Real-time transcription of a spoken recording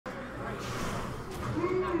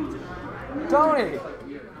Tony!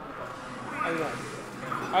 How you doing?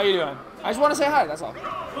 How you doing? I just want to say hi, that's all.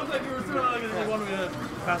 Looks like you were still on and they wanted me to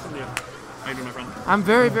pass them to you. How you doing, my friend? I'm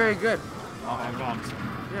very, very good. Oh, I'm pumped.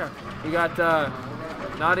 Yeah. We got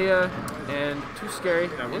NadiA and 2Scary.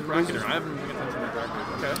 Yeah, we're bracketing her. I haven't been attention to the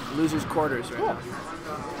bracket. Okay. Losers quarters right now.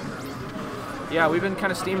 Yeah, we've been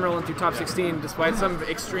kind of steamrolling through top 16 despite some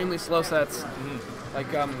extremely slow sets. Like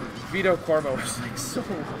Vito Corvo was like so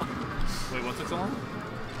long. Wait, what's it so long?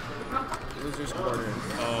 Losers quarters.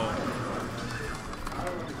 Oh.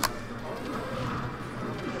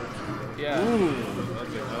 Yeah. Ooh, that's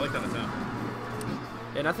good. I like that attempt.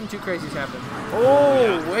 Yeah, nothing too crazy's happened.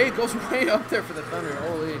 Oh, yeah. Wait, goes way up there for the Thunder.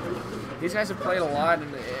 Holy. These guys have played a lot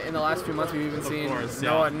in the last few months. We've even seen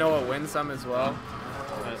Noah win some as well.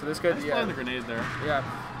 So this could, playing the grenade there. Yeah,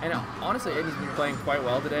 and honestly, Aiden's been playing quite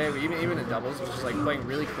well today. Even in doubles, which is like playing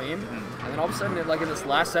really clean. And then all of a sudden, like in this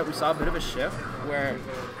last set, we saw a bit of a shift where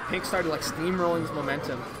Pink started like steamrolling his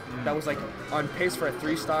momentum. That was like on pace for a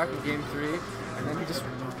 3-stock in game 3, and then he just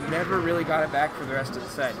never really got it back for the rest of the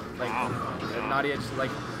set. Like NadiA just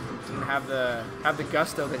like didn't have the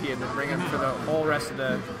gusto that he had been bringing for the whole rest of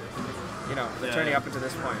the turning up into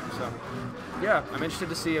this point. So yeah, I'm interested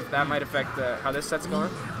to see if that might affect how this set's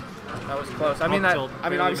going. That was close. I mean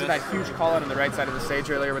obviously that huge call out on the right side of the stage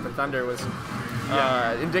earlier with the Thunder was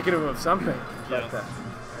indicative of something. Yeah. But,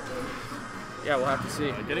 yeah, we'll have to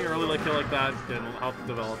see. Getting an early like kill like that can help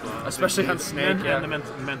develop, especially on Snake, and the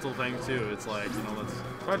mental thing too. It's like it's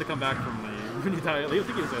hard to come back from when you die. I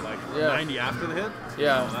think you say like 90 after the hit.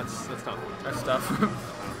 Yeah, that's tough. That's tough.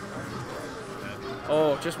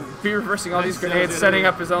 Oh, just be reversing all these grenades, setting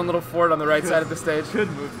up his own little fort on the right side of the stage.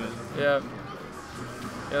 Good movement. Yeah.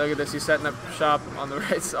 Yeah, look at this. He's setting up shop on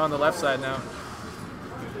the on the left side now.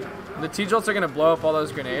 The T-Jolts are going to blow up all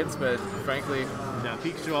those grenades, but frankly... Yeah,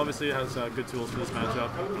 Pikachu obviously has good tools for this matchup.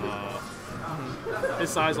 His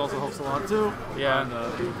size also helps a lot too. Yeah. And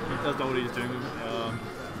he does know what he's doing,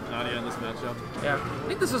 NadiA in this matchup. Yeah, I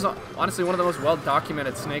think this is honestly one of the most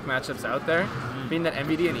well-documented Snake matchups out there, being that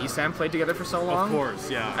MVD and ESAM played together for so long. Of course,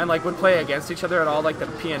 yeah. And like would play against each other at all like the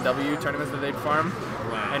PNW tournaments that they'd farm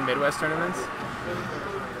and Midwest tournaments.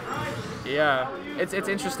 Yeah, it's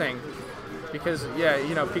interesting. Because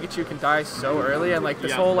Pikachu can die so early, and like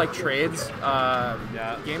this whole like trades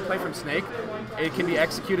gameplay from Snake, it can be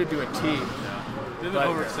executed to a T. Yeah, bit of an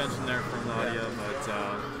overextension there from NadiA,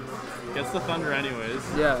 but gets the Thunder anyways.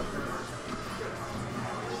 Yeah.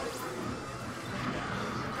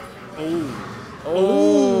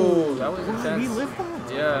 Oh, that was intense. He lived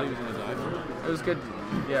that? Yeah. He was gonna die for it. It was good.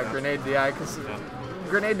 Yeah, grenade DI, because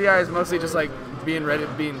grenade DI is mostly just like being ready,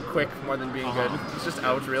 being quick more than being good. It's just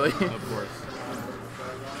out, really. Of course.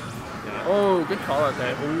 Yeah. Oh, good call out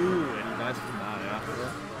there. Ooh, and he dies from that,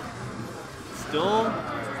 Still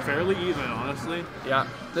fairly even, honestly. Yeah.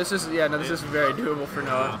 This is very doable for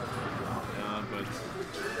Noah. Yeah, but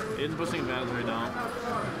Aiden pushing advantage right now.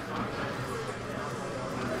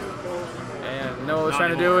 And Noah was trying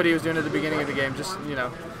to do what he was doing at the beginning of the game, just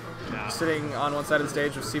sitting on one side of the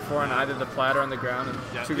stage with C4 and either the platter on the ground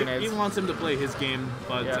and 2 grenades. He wants him to play his game,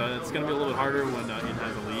 but it's going to be a little bit harder when Aiden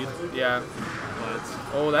has a lead. Yeah.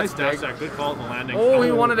 But that's nice big. dash, good call at the landing. Oh,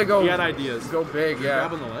 he wanted to go. He had ideas. Go big,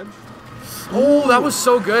 Grab on the ledge. Oh, that was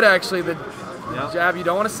so good, actually. The jab. You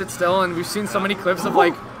don't want to sit still, and we've seen so many clips of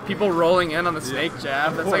like people rolling in on the Snake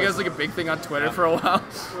jab. That's like it was like a big thing on Twitter for a while.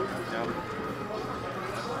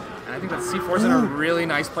 And I think that C4's in a really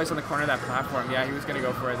nice place on the corner of that platform. Yeah, he was gonna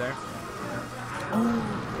go for it there.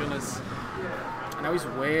 Oh goodness! And now he's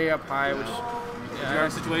way up high, which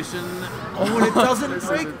situation. Oh, and it doesn't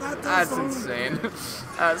break. That's insane.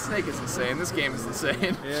 Snake is insane. This game is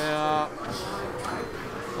insane. Yeah.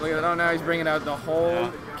 Look at that. Oh, now he's bringing out the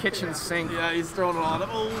whole kitchen sink. Yeah, he's throwing it on.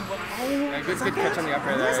 Good catch on the up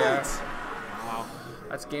air there. Yeah. Wow.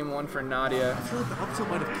 That's game 1 for NadiA. I feel like the up tilt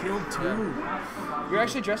might have killed too. You're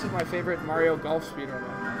actually dressed as my favorite Mario Golf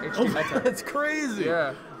speedrunner. HD Delta. That's crazy.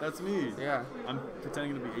 Yeah. That's me. Yeah. I'm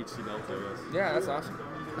pretending to be HD Delta, I guess. Yeah, that's awesome.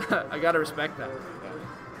 I gotta respect that.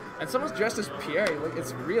 And someone's dressed as Pierre. Like,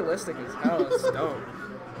 it's realistic as hell. It's dope.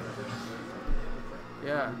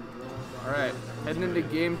 Yeah. All right. Heading into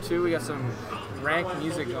game 2, we got some ranked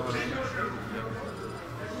music going on.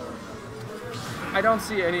 I don't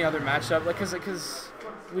see any other matchup, like, cause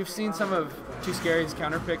we've seen some of 2Scary's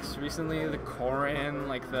counter picks recently. The Korin,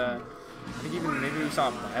 like I think even maybe we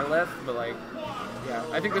saw Byleth, but like. Yeah,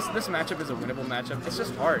 I think this matchup is a winnable matchup. It's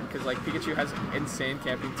just hard because like Pikachu has insane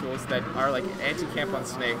camping tools that are like anti-camp on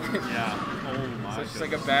Snake. Yeah. Oh my. So it's just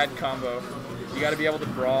like a bad combo. You got to be able to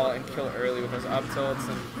brawl and kill early with those up tilts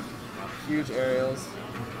and huge aerials,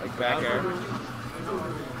 like back air.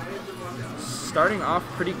 Starting off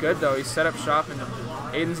pretty good though. He set up shop and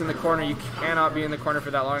Aiden's in the corner. You cannot be in the corner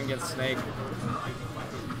for that long against Snake.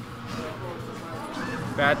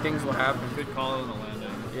 Bad things will happen. Good call on the landing.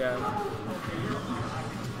 Yeah.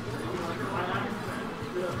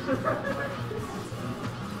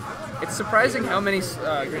 It's surprising how many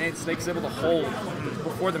grenades Snake's able to hold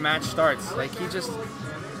before the match starts. Like, he just,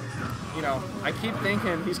 you know, I keep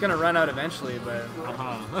thinking he's going to run out eventually, but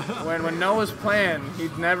when Noah's playing, he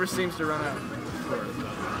never seems to run out.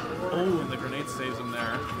 Oh, and the grenade saves him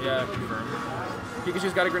there. Yeah.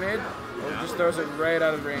 Pikachu's got a grenade. Yeah. Just throws it right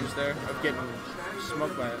out of range there of getting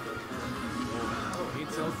smoked by it.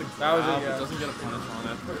 That was it, yeah. Doesn't get a punish on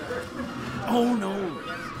it. Oh, no.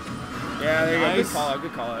 Yeah, there you nice. go. Good call out.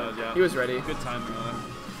 Good call out. Yeah. He was ready. Good timing on it.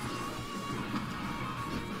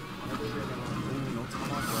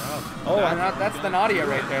 Oh, and that's the NadiA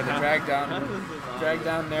right there. The drag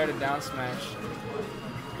down there to down smash.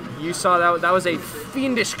 You saw that was a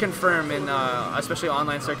fiendish confirm in especially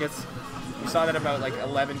online circuits. You saw that about like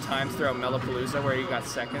 11 times throughout Mellapalooza where he got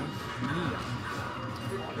second.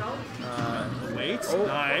 Wait, oh,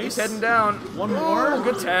 nice. He's heading down. One more.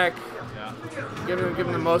 Good tech. Yeah. Give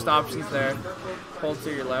him the most options there. Hold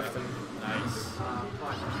to your left and nice.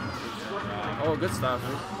 Oh, good stuff.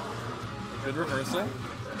 Good reversal.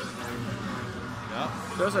 Yeah.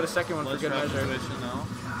 Throws out a second one for good measure. Now.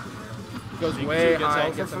 Goes way high.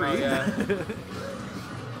 Gets him out, yeah.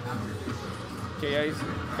 Okay, yeah, he's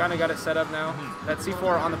kind of got it set up now. That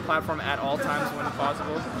C4 on the platform at all times when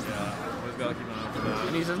possible. Yeah, always got to keep an eye for that.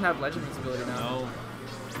 And he doesn't have legend invincibility now. No.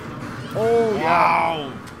 Oh, yeah.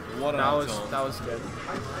 Wow. What that was good.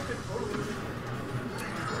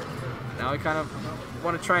 Now we kind of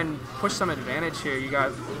want to try and push some advantage here. You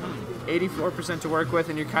got 84% to work with,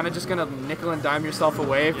 and you're kind of just going to nickel and dime yourself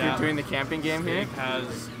away if you're doing the camping game here. Snake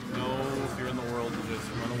has no fear in the world to just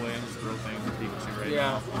run away and just throw things at Pikachu right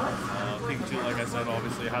now. Pikachu, like I said,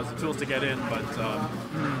 obviously has the tools to get in, but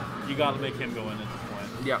you got to make him go in at this point.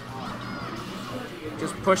 Yeah.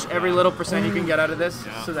 Just push every little percent you can get out of this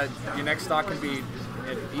so that your next stock can be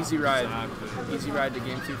an easy ride. Exactly. Easy ride to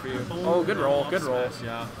game 2 for you. Oh, good roll. Good roll.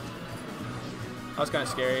 Yeah. That was kind of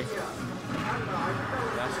scary.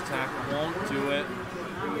 Dash attack won't do it.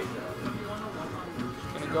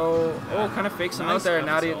 Gonna go. Oh, kind of fakes him out there.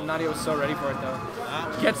 NadiA was so ready for it though.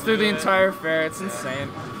 Gets through the entire fair. It's insane.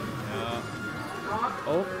 Yeah.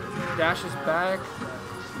 Oh, dashes back.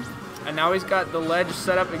 And now he's got the ledge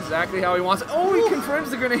set up exactly how he wants it. Oh, he confirms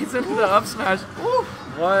the grenades into the up smash.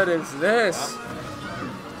 What is this?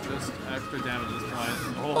 Just extra damage at this point.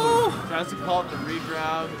 Oh, tries to call it the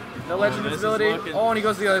regrab. No legend invincibility. Oh, and he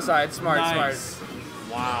goes to the other side. Smart.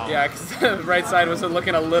 Wow. Yeah, because the right side was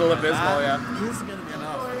looking a little abysmal, This is going to be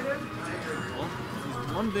enough. Well,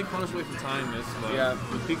 he's one big punish away from tying this, but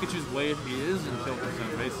with Pikachu's weight, he is in kill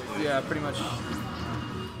percent, basically. Yeah, pretty much.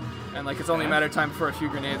 And like it's only a matter of time before a few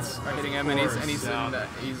grenades are hitting him, and he's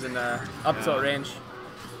in up tilt range.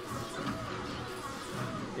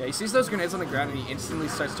 Yeah, he sees those grenades on the ground, and he instantly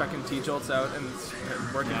starts chucking T-jolts out, and it's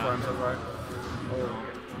working for him so far. Oh.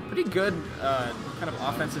 Pretty good kind of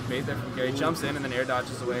offensive bait there from Gary. Jumps in and then air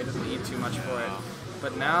dodges away. Doesn't eat too much for it.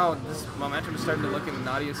 But now this momentum is starting to look in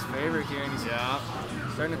NadiA's favor here, and he's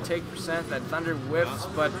starting to take percent. That thunder whips,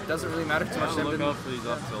 but doesn't really matter too much. Look out for these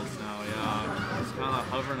up tilts now. He's kind of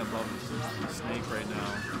hovering above Snake right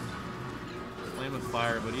now. Flame with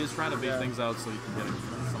fire, but he is trying to bait things out so he can get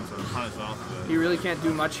some sort of punish off of it. He really can't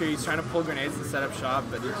do much here. He's trying to pull grenades to set up shop,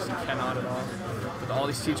 but he just cannot at all. With all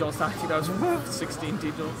these T-jolts, that was 16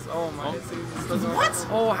 T-jolts. Oh my! What?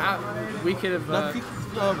 Oh, we could have. Oh, I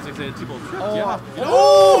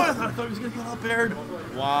thought he was gonna get up aired.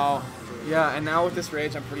 Wow. Yeah, and now with this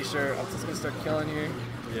rage, I'm pretty sure I'm just gonna start killing here.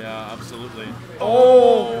 Yeah, absolutely.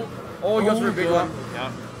 Oh, he goes for a big one.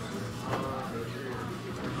 Yeah.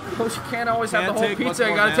 Oh, you can't always have the whole pizza.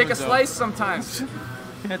 You gotta take a slice sometimes.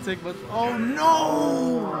 Can't take much. Oh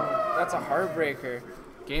no! That's a heartbreaker.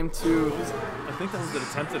 Game 2. I think that was the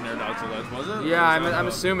attempted air dodge to ledge, was it? Yeah, I'm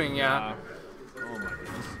assuming, yeah. Oh my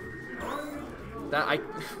goodness. That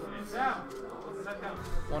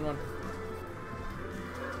 1-1.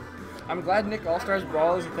 I'm glad Nick All-Stars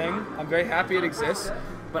Brawl is a thing. I'm very happy it exists.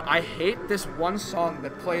 But I hate this one song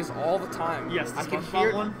that plays all the time. Yes, I can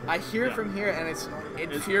hear one. I hear it from here, and it's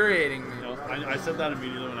infuriating me. No, I said that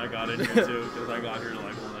immediately when I got in here too, because I got here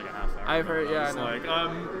like a half hour. I've heard, yeah. It's like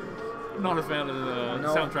I'm not a fan of the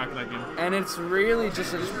soundtrack of that game. And it's really it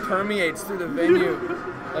just permeates through the venue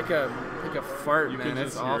like a fart, man.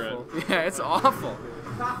 It's awful. Yeah, it's awful.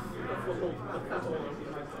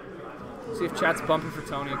 See if chat's bumping for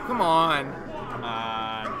Tony. Come on.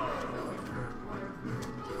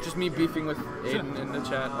 just me beefing with Aiden in the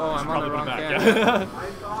chat. Oh, I'm on the wrong cam. Yeah.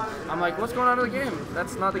 I'm like, what's going on in the game?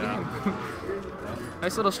 That's not the game.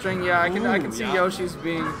 Nice little string. Yeah, I can see Yoshi's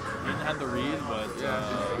being. Didn't have the read, but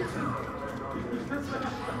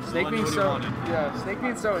Snake being Snake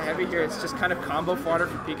being so heavy here. It's just kind of combo fodder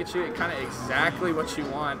for Pikachu. It's kind of exactly what you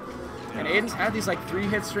want. And Aiden's had these like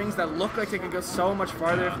 3-hit strings that look like they could go so much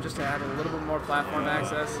farther if just to add a little bit more platform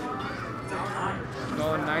access.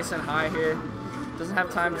 Going nice and high here. Doesn't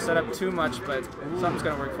have time to set up too much, but something's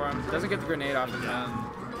gonna work for him. Doesn't get the grenade off in time.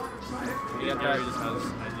 He just has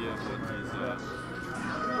an idea of what he's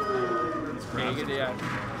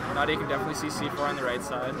NadiA can definitely see C4 on the right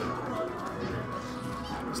side.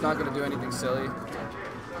 He's not gonna do anything silly.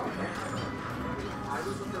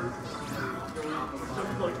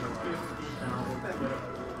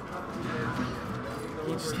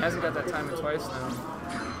 He just hasn't got that timing twice now.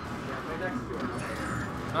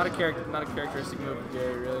 Not a characteristic move of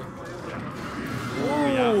Gary, really.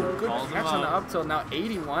 Ooh, good catch on the up tilt. Now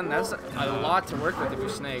 81. That's a lot to work with if you're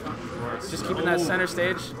Snake. Just keeping that center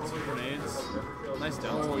stage. grenades. Nice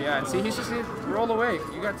down. Oh yeah, and see, he's just roll away.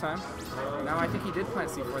 You got time. Now I think he did plant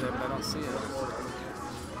C4 there, but I don't see it.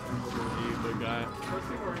 Big guy.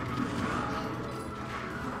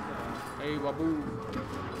 Hey, Waboo.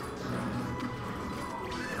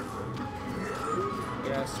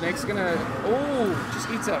 Yeah, Snake's gonna. Oh, just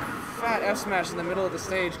eats a fat F smash in the middle of the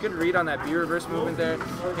stage. Good read on that B reverse movement there.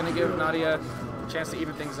 Gonna give NadiA a chance to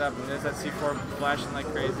even things up. And there's that C4 flashing like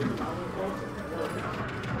crazy.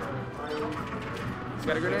 He's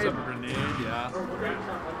got a grenade. A grenade, yeah.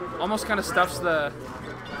 Almost kind of stuffs the.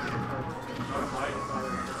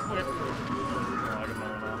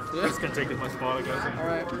 Yeah. This can take my spot, I guess.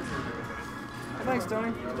 Alright. Thanks,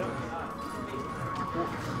 Tony.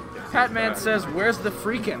 Patman says, where's the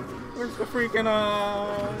freaking? Where's the freaking,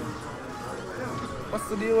 What's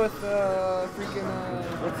the deal with, freaking,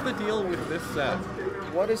 What's the deal with this set?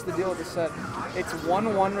 What is the deal with this set? It's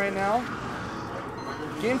 1-1 right now.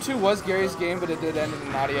 Game 2 was Gary's game, but it did end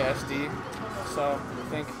in NadiA SD. So, I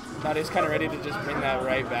think NadiA's kind of ready to just bring that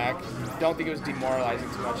right back. Don't think it was demoralizing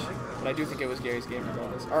too much. But I do think it was Gary's game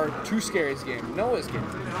regardless. Or 2Scary's game. Noah's game.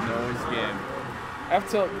 Noah's game. F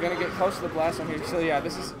tilt gonna get close to the blast on here. So yeah,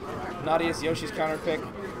 this is NadiA's Yoshi's counter pick.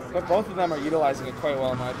 But both of them are utilizing it quite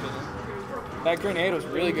well in my opinion. That grenade was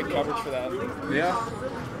really good coverage for that. Yeah.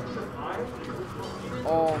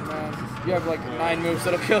 Oh man. You have like 9 moves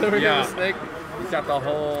that'll kill the regular Snake. He's got the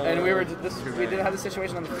whole. And we did have this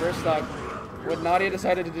situation on the first stock. What NadiA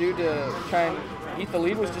decided to do to try and eat the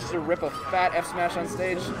lead was just to rip a fat F smash on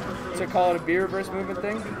stage to call it a B reverse movement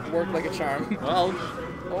thing. Worked like a charm. Well.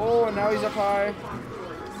 Oh, and now he's up high.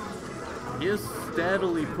 He is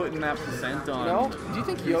steadily putting that percent on. No? Do you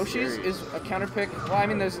think Yoshi's is a counter pick? Well, I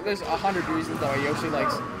mean, there's 100 reasons why Yoshi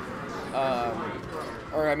likes, why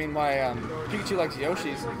Pikachu likes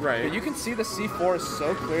Yoshi's. Right. But you can see the C4s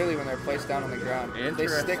so clearly when they're placed down on the ground. They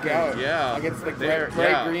stick out. Yeah. Against the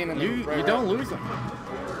bright green and the bright you don't lose them.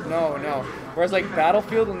 No. Whereas like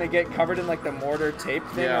Battlefield, when they get covered in like the mortar tape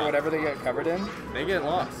thing or whatever they get covered in, they get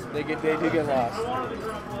lost. They do get lost.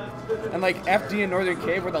 And like FD in Northern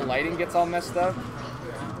Cave, where the lighting gets all messed up,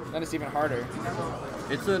 then it's even harder.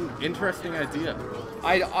 It's an interesting idea.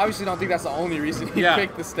 I obviously don't think that's the only reason he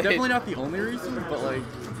picked the stage. Definitely not the only reason, but like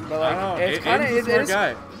I don't know. It's kind of a smart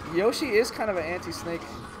guy. Yoshi is kind of an anti-Snake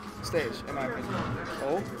stage, in my opinion.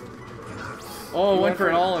 Oh, went for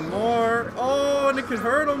an all and more. Oh, and it could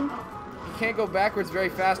hurt him. He can't go backwards very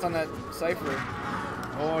fast on that Cypher.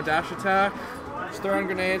 Oh, dash attack. Just throwing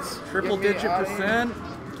grenades. Triple digit percent.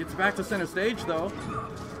 Gets back to center stage though.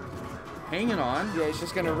 Hanging on. Yeah, he's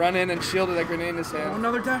just gonna run in and shield that grenade in his hand. Oh,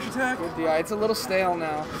 another dash attack. Good DI. It's a little stale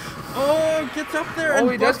now. Oh, gets up there. Oh,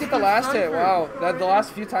 he does get the last hit. Wow. The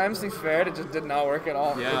last few times he's fared, it just did not work at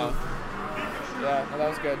all. Yeah. Yeah, no, that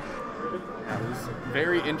was good. It was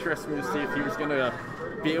very interesting to see if he was gonna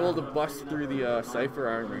be able to bust through the Cypher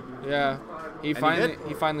armor. Yeah, he finally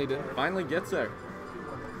did. Finally gets there.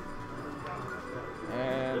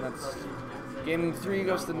 And that's game 3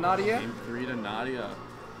 goes to NadiA. Game 3 to NadiA.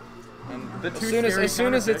 And as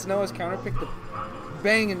soon as it's Noah's counter pick, the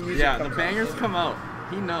bang and music. Yeah, the bangers come out.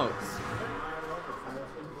 He knows.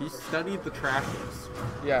 He studied the trashes.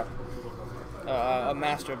 Yeah, a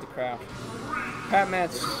master of the craft. Pat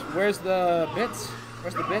Match, where's the bits?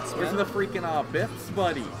 Where's the bits, Where's the freaking bits,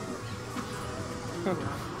 buddy?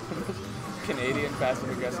 Canadian passive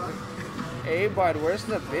aggressive. Hey, bud, where's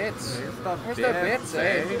the bits? Where's the bits,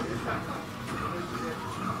 eh?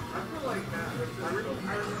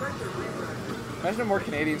 Imagine if more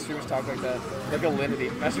Canadian streamers talk like that. Like Alinity.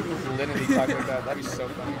 Imagine if Alinity talk like that. That'd be so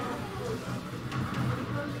funny.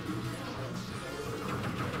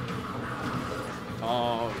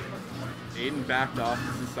 Oh, Aiden backed off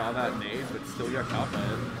because he saw that nade, but still got caught by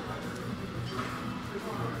it.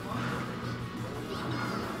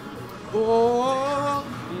 Oh!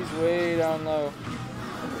 He's way down low.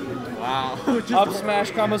 Wow. Just Up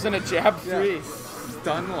smash combos and a jab 3. Yeah.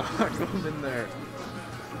 Stun lock him in there.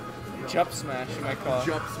 Jump smash, you might call it.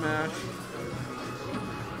 Jump smash.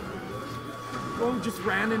 Oh, just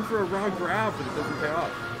ran in for a raw grab, but it doesn't pay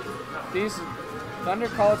off. These Thunder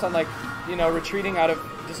call outs on, like, you know, retreating out of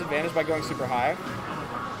disadvantage by going super high.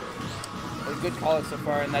 A good call out so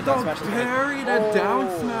far, and that down smash is parried a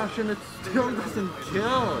down smash and it still doesn't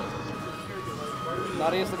kill.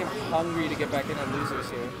 NadiA's looking hungry to get back into losers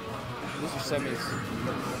here. Loser semis.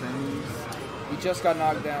 He just got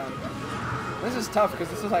knocked down. This is tough because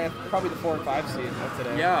this is like probably the 4 and 5 seed of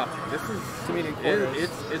today. Yeah, this is to meet in quarters.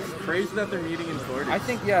 It's crazy that they're meeting in quarters. I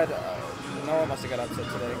think Noah must have got upset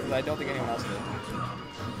today because I don't think anyone else did.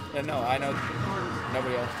 Yeah, no, I know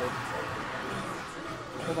nobody else did.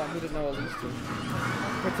 Hold on, who did Noah lose to?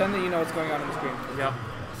 Pretend that you know what's going on the screen. Yep.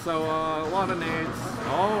 So a lot of nades.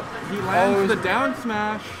 Oh, he lands the down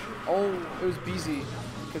smash. Oh, it was BZ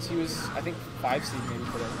because he was I think 5 seed maybe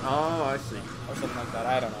today. Oh, I see. Or something like that.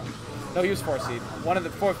 I don't know. No, he was 4 seed. One of the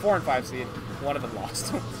 4 and 5 seed. One of them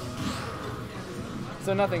lost.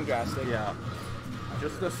 So nothing drastic. Yeah.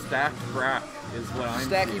 Just a stacked brack is what I'm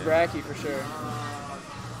Stacky seeing. bracky for sure.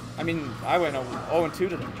 I mean, I went 0 and 2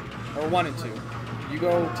 today, or 1 and 2. You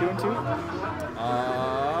go 2 and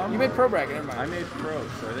 2? You made pro bracket. Never mind. I made pro,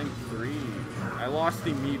 so I think 3. I lost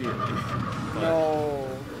immediately. No.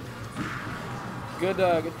 Good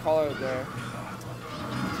call out there.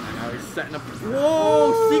 And now he's setting up.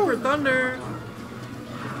 Whoa! Secret Thunder.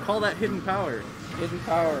 Call that hidden power. Hidden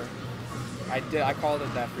power. I did. I called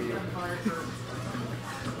it that for you.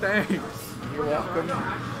 Thanks. You're welcome.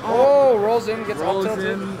 Oh, rolls in, gets rolls up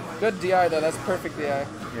tilted. in. Good DI though. That's perfect DI.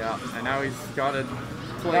 Yeah, and now he's got to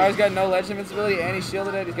play. Now he's got no ledge invincibility and he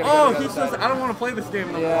shielded it. He's got to Oh, go to the he other says, side. I don't want to play this game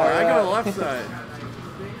no more. Yeah, I yeah. go to left side.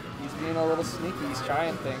 He's being a little sneaky. He's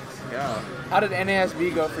trying things. Yeah. How did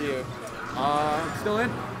NASB go for you? I'm still in.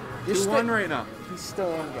 You're 2-1 right now. He's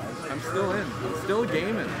still in, guys. I'm still in. I'm still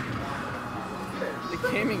gaming. The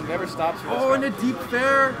gaming never stops for this Oh, guy. and a deep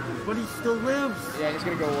fair, but he still lives. Yeah, he's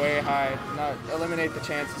gonna go way high. Not eliminate the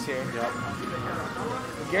chances here. Yep.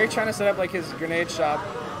 Gary trying to set up like his grenade shop,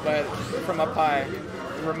 but from up high,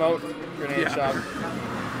 remote grenade shop.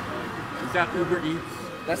 He's got Uber Eats.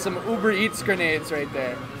 That's some Uber Eats grenades right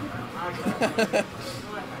there.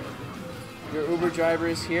 Your Uber driver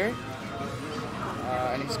is here,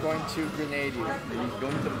 and he's going to grenade you. He's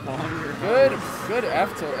going to bomb your Good, house. good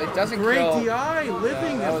F tilt. It doesn't Great kill. DI,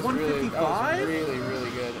 living that at was really, 155. that was really, really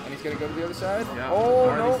good. And he's gonna go to the other side. Yeah. Oh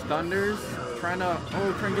More of no! these Thunders trying to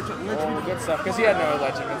get some ledge. Oh, good stuff. Because he had no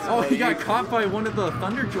ledge invincibility. Oh, he got caught by one of the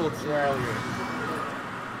Thunder Jolts earlier.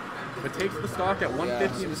 But takes the stock at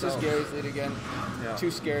 150 So this is himself. Gary's lead again. Yeah.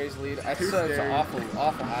 2Scary's lead. It's an 2Scary.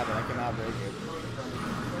 awful habit. I cannot break it.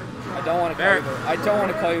 I don't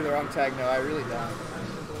want to call you the wrong tag. No, I really don't.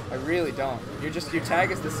 I really don't. Your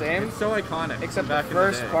tag is the same. It's so iconic. Except back the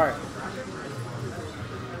first in the day. part.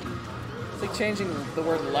 It's like changing the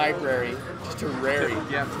word library just to rary.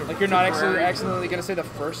 Yeah. Like you're not accidentally gonna say the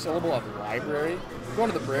first syllable of library.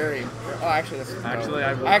 Going to the brary. Oh, actually that's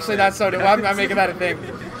that's so. I'm making that a thing.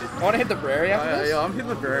 I want to hit the brary after this. Yeah, I'm hitting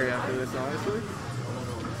the Brary after this, honestly.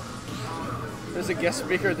 There's a guest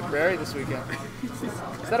speaker at the Brary this weekend.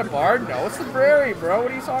 Is that a bard? No, it's the Brary, bro.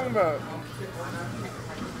 What are you talking about?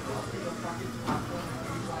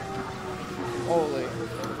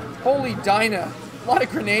 Holy Dinah. A lot of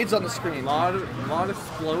grenades on the screen. A lot of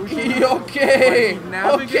explosions. Okay. But he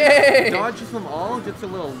navigates, Okay. dodges them all, gets a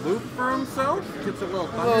little loop for himself, gets a little A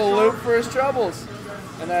thunder little shot. loop for his troubles.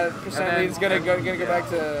 And that percent And then- lead's gonna go back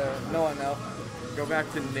to no one now. Go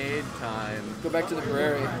back to nade time. Go back to the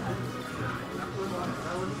Brary.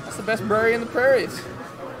 That's the best Brary in the prairies.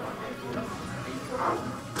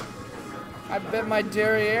 I bet my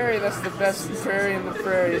derriere that's the best prairie in the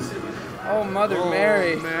prairies. Oh, Mother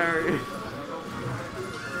Mary. Mary.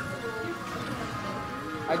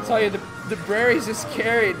 I tell you, the Brary's just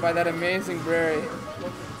carried by that amazing Brary.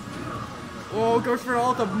 Oh, goes for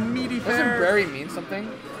all the meaty Doesn't fair. Brary mean something?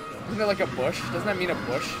 Isn't it like a bush? Doesn't that mean a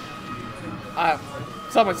bush?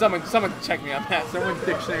 Someone check me on that.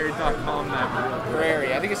 Someonedictionary.com that.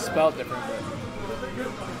 Brary. I think it's spelled different. But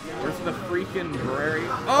Where's the freaking Brary?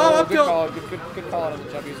 oh, Up good tilt. call. Good call on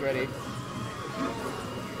the jump. He's ready.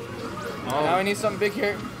 Oh, Now we need something big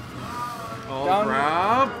here. oh down.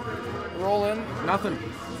 grab. Roll in. Nothing.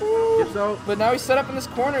 Gets out. But now he's set up in this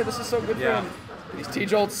corner. This is so good Yeah. for him. These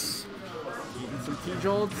T-Jolts. Eating some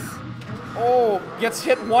T-Jolts. Oh, gets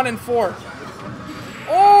hit 1 and 4.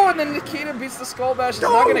 Oh, and then Nikita beats the Skull Bash. It's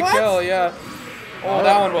not going to kill, yeah. Oh,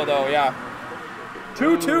 that one will, though, yeah.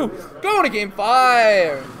 2-2. Going to game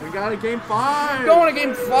 5. We got a game 5. Going to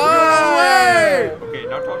game 5. Okay,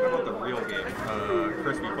 now talking about the real game.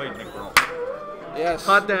 Chris, we played Nick Girl. Yes.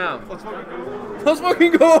 Hot damn. Let's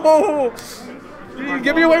fucking go.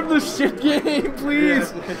 Get me away from this shit game,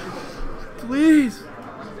 please. Please.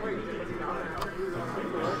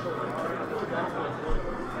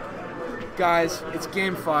 Guys, it's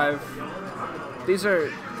game 5. These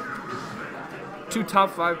are 2 top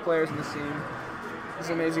 5 players in the scene. This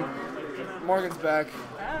is amazing. Morgan's back.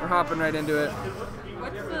 We're hopping right into it.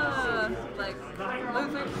 What's the, like,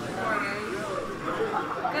 losing quarters?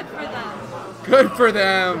 Good for them. Good for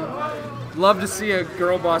them. Love to see a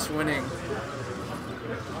girl boss winning.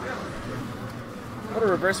 What a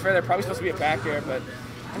reverse fair. They're probably supposed to be a back air, but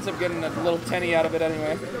ends up getting a little tenny out of it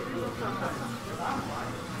anyway.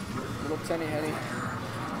 Little tenny henny.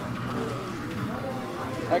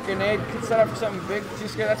 That grenade could set up for something big.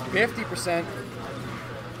 2Scary, that's 50%.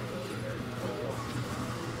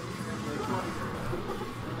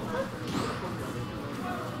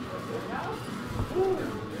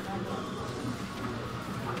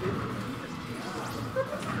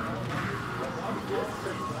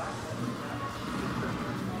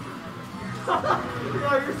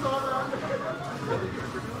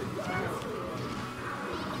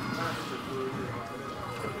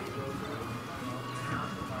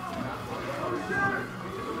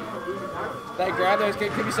 That grab there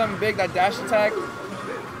could be something big. That dash attack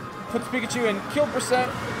puts Pikachu in kill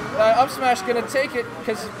percent. That up smash gonna take it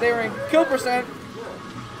because they were in kill percent.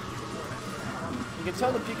 You can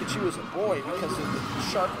tell the Pikachu is a boy because of the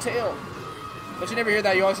sharp tail. But you never hear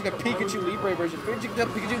that. You always see the Pikachu Libre version.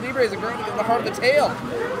 Pikachu Libre is a girl in the heart of the tail.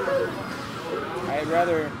 I'd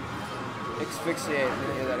rather asphyxiate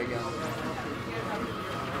than hear that again.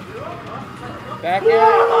 Back air.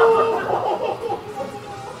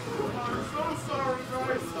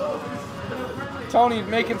 Tony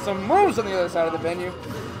making some moves on the other side of the venue.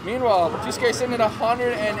 Meanwhile, 2Scary sitting at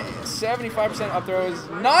 175% up throw is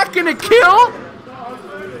not gonna kill.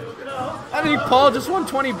 I think Paul just won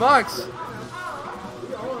 $20.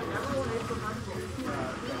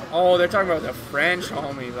 Oh, they're talking about the French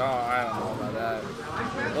homies. Oh, I don't know about that.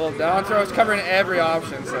 Little down throw is covering every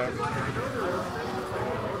option. So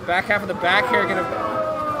back half of the back here gonna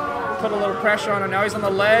put a little pressure on him. Now he's on the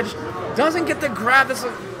ledge. Doesn't get the grab. This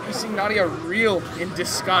is, you see NadiA reel in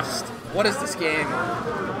disgust. What is this game?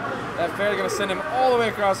 That fairly gonna send him all the way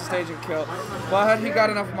across the stage and kill. But he got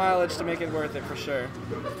enough mileage to make it worth it for sure.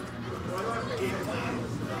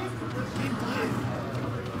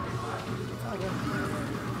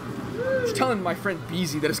 I was telling my friend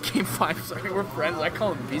Beezy that it's game 5. Sorry, we're friends. I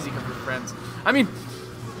call him Beezy because we're friends. I mean,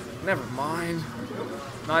 never mind.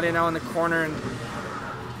 NadiA now in the corner, and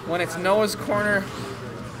when it's Noah's corner,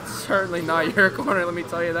 it's certainly not your corner, let me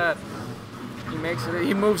tell you that. He makes it,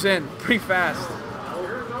 he moves in pretty fast.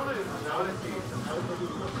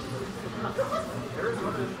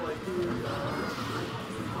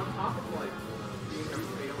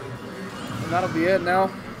 And that'll be it now.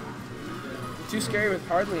 2Scary with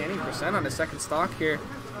hardly any percent on his second stock here.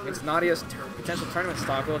 It's NadiA's potential tournament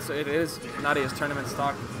stock. Well, it is NadiA's tournament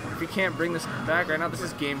stock. If he can't bring this back right now, this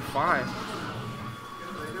is game 5.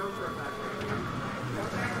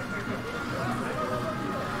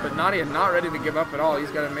 But NadiA not ready to give up at all.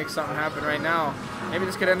 He's got to make something happen right now. Maybe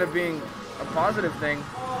this could end up being a positive thing.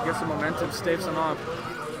 Get some momentum, stave some off.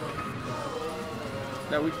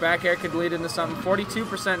 That weak back air could lead into something.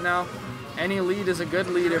 42% now. Any lead is a good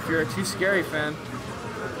lead if you're a 2Scary fan.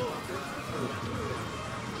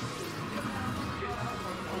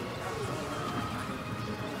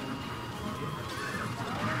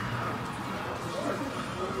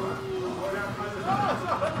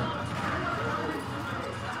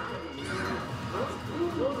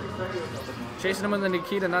 Chasing him with the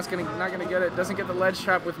Nikita, not gonna get it. Doesn't get the ledge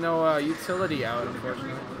trap with no utility out,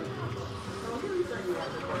 unfortunately.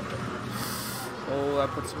 Oh, that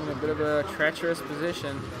puts him in a bit of a treacherous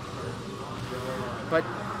position. But,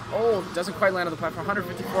 oh, doesn't quite land on the platform.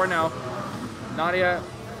 154 now. NadiA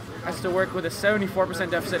has to work with a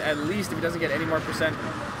 74% deficit at least if he doesn't get any more percent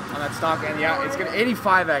on that stock. And yeah, it's gonna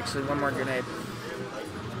 85 actually. One more grenade.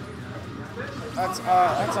 That's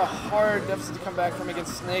a hard deficit to come back from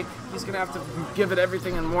against Snake. He's gonna have to give it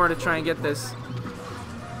everything and more to try and get this.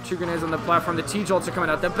 2 grenades on the platform. The T-Jolts are coming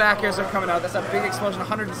out. The back airs are coming out. That's a big explosion.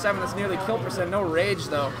 107. That's nearly kill percent. No rage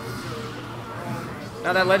though.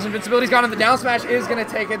 Now that Legend Invincibility's gone, and the down smash is going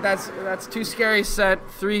to take it. That's 2Scary set,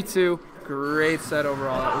 3-2. Great set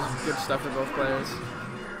overall. That was good stuff for both players.